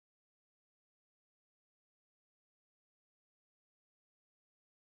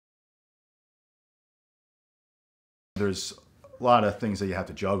there's a lot of things that you have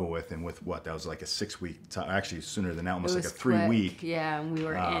to juggle with, and with what, that was like a 6-week time, actually sooner than that, almost like a 3-week. Yeah, and we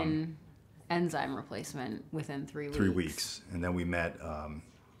were in enzyme replacement within 3 weeks. 3 weeks, and then we met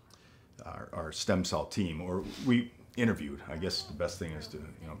our stem cell team, or we interviewed. I guess the best thing is to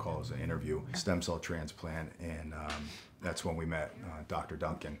call it an interview. Stem cell transplant, and that's when we met Dr.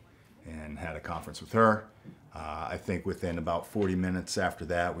 Duncan and had a conference with her. I think within about 40 minutes after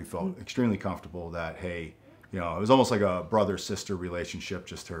that, we felt extremely comfortable that, hey, it was almost like a brother-sister relationship,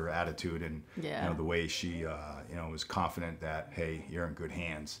 just her attitude and the way she was confident that, hey, you're in good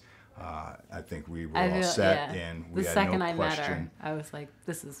hands. I think we were all set, and we had no question. The second I met her, I was like,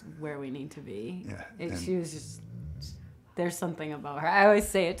 this is where we need to be. Yeah, she was just, there's something about her. I always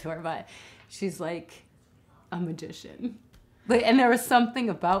say it to her, but she's like a magician. And there was something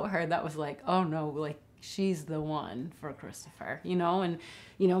about her that was like, oh no, like, she's the one for Christopher, and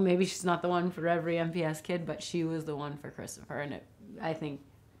maybe she's not the one for every MPS kid, but she was the one for Christopher, and I think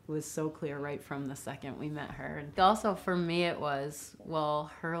was so clear right from the second we met her. And also for me it was, well,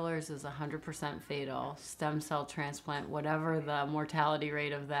 Hurlers is 100% fatal, stem cell transplant, whatever the mortality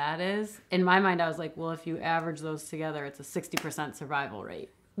rate of that is. In my mind I was like, well, if you average those together, it's a 60% survival rate,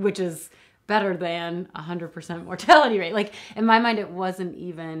 which is better than 100% mortality rate. Like, in my mind, it wasn't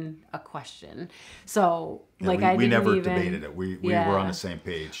even a question. So, we never debated it. We were on the same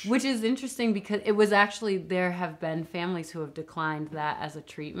page. Which is interesting because it was actually, there have been families who have declined that as a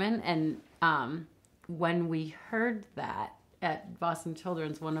treatment. And when we heard that at Boston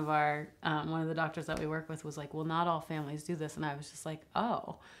Children's, one of the doctors that we work with was like, well, not all families do this. And I was just like,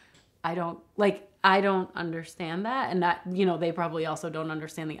 oh, I don't understand that, and that, they probably also don't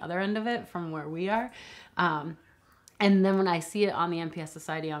understand the other end of it from where we are. And then when I see it on the MPS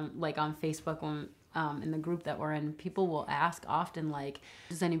Society on Facebook, when in the group that we're in, people will ask often, like,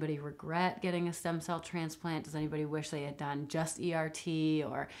 does anybody regret getting a stem cell transplant? Does anybody wish they had done just ERT?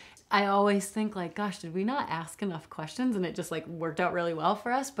 Or I always think, like, gosh, did we not ask enough questions? And it just worked out really well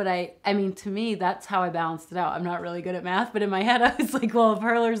for us. But I mean, to me, that's how I balanced it out. I'm not really good at math, but in my head, I was like, well, if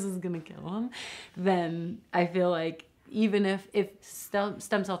Hurlers is going to kill him, then I feel like even if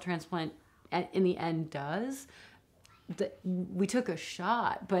stem cell transplant in the end does, we took a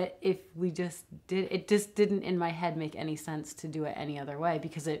shot, but if we just didn't in my head make any sense to do it any other way,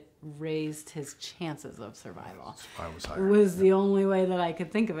 because it raised his chances of survival. It was the only way that I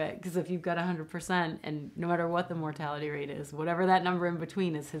could think of it, because if you've got 100%, and no matter what the mortality rate is, whatever that number in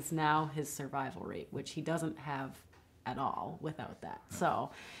between is his survival rate, which he doesn't have at all without that.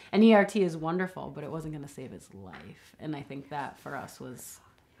 So, and ERT is wonderful, but it wasn't going to save his life, and I think that for us was.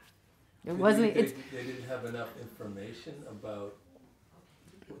 It wasn't. They didn't have enough information about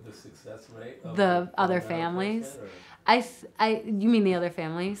the success rate of the other families. You mean the other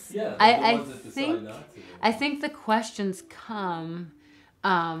families? Yeah, the ones that decide not to. I think the questions come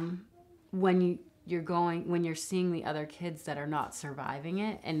when you're seeing the other kids that are not surviving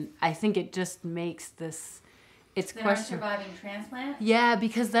it, and I think it just makes this. It's that aren't surviving transplant? Yeah,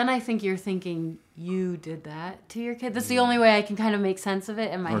 because then I think you're thinking, you did that to your kid. That's the only way I can kind of make sense of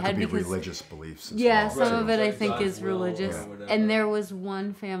it in my head. Or it could be religious beliefs as well. Some of it I think is religious. And there was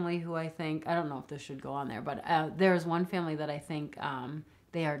one family who I think, I don't know if this should go on there, but there was one family that I think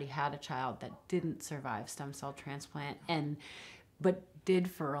they already had a child that didn't survive stem cell transplant, but did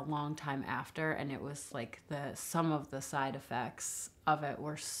for a long time after, and it was like some of the side effects of it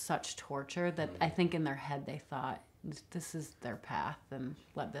were such torture that I think in their head they thought, this is their path, and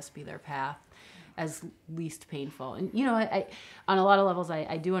let this be their path as least painful. And I on a lot of levels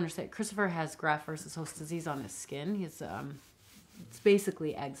I do understand. Christopher has graft versus host disease on his skin. He's it's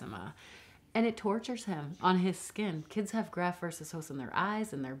basically eczema, and it tortures him on his skin. Kids have graft versus host in their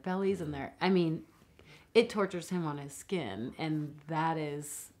eyes and their bellies and it tortures him on his skin, and that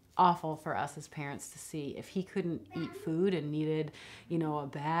is awful for us as parents to see. If he couldn't eat food and needed, a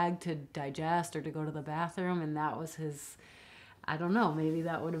bag to digest or to go to the bathroom, and that was his, I don't know, maybe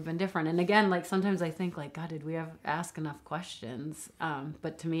that would have been different. And again, sometimes I think, God, did we ask enough questions?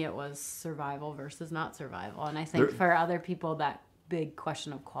 But to me, it was survival versus not survival. And I think for other people, that big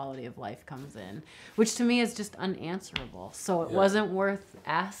question of quality of life comes in, which to me is just unanswerable. So it wasn't worth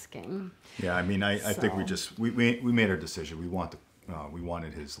asking. Yeah, I mean, I think we made our decision. We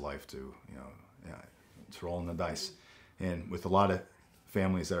wanted his life to, it's rolling the dice. And with a lot of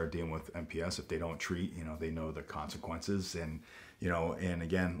families that are dealing with MPS, if they don't treat, they know the consequences. And, and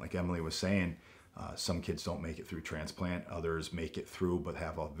again, like Emily was saying, some kids don't make it through transplant. Others make it through, but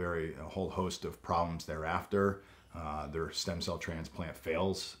have a whole host of problems thereafter. their stem cell transplant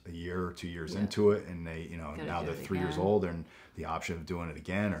fails a year or 2 years into it, and they, Gotta now do they're it 3 years again. old, and the option of doing it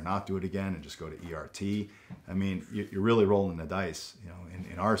again or not do it again and just go to ERT. I mean, you're really rolling the dice.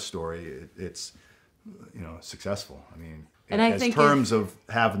 In our story, it's successful. I mean, And I as think terms of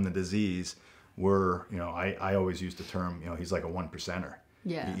having the disease, we're, I always use the term, he's like a 1%er.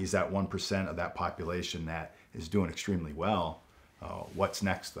 Yeah. He's that 1% of that population that is doing extremely well. What's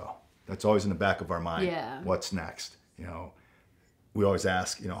next, though? That's always in the back of our mind. Yeah. What's next? We always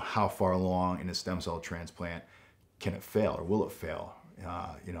ask, how far along in a stem cell transplant can it fail, or will it fail?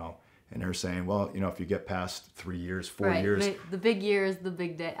 And they're saying, well, if you get past 3 years, 4 years. The big year is the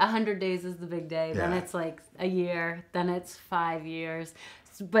big day. 100 days is the big day. Then Yeah. it's like a year. Then it's 5 years.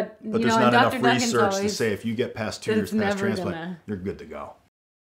 But But you there's know, not and enough Dr. Duncan's research to always, say if you get past 2 that years it's past never transplant, gonna- you're good to go.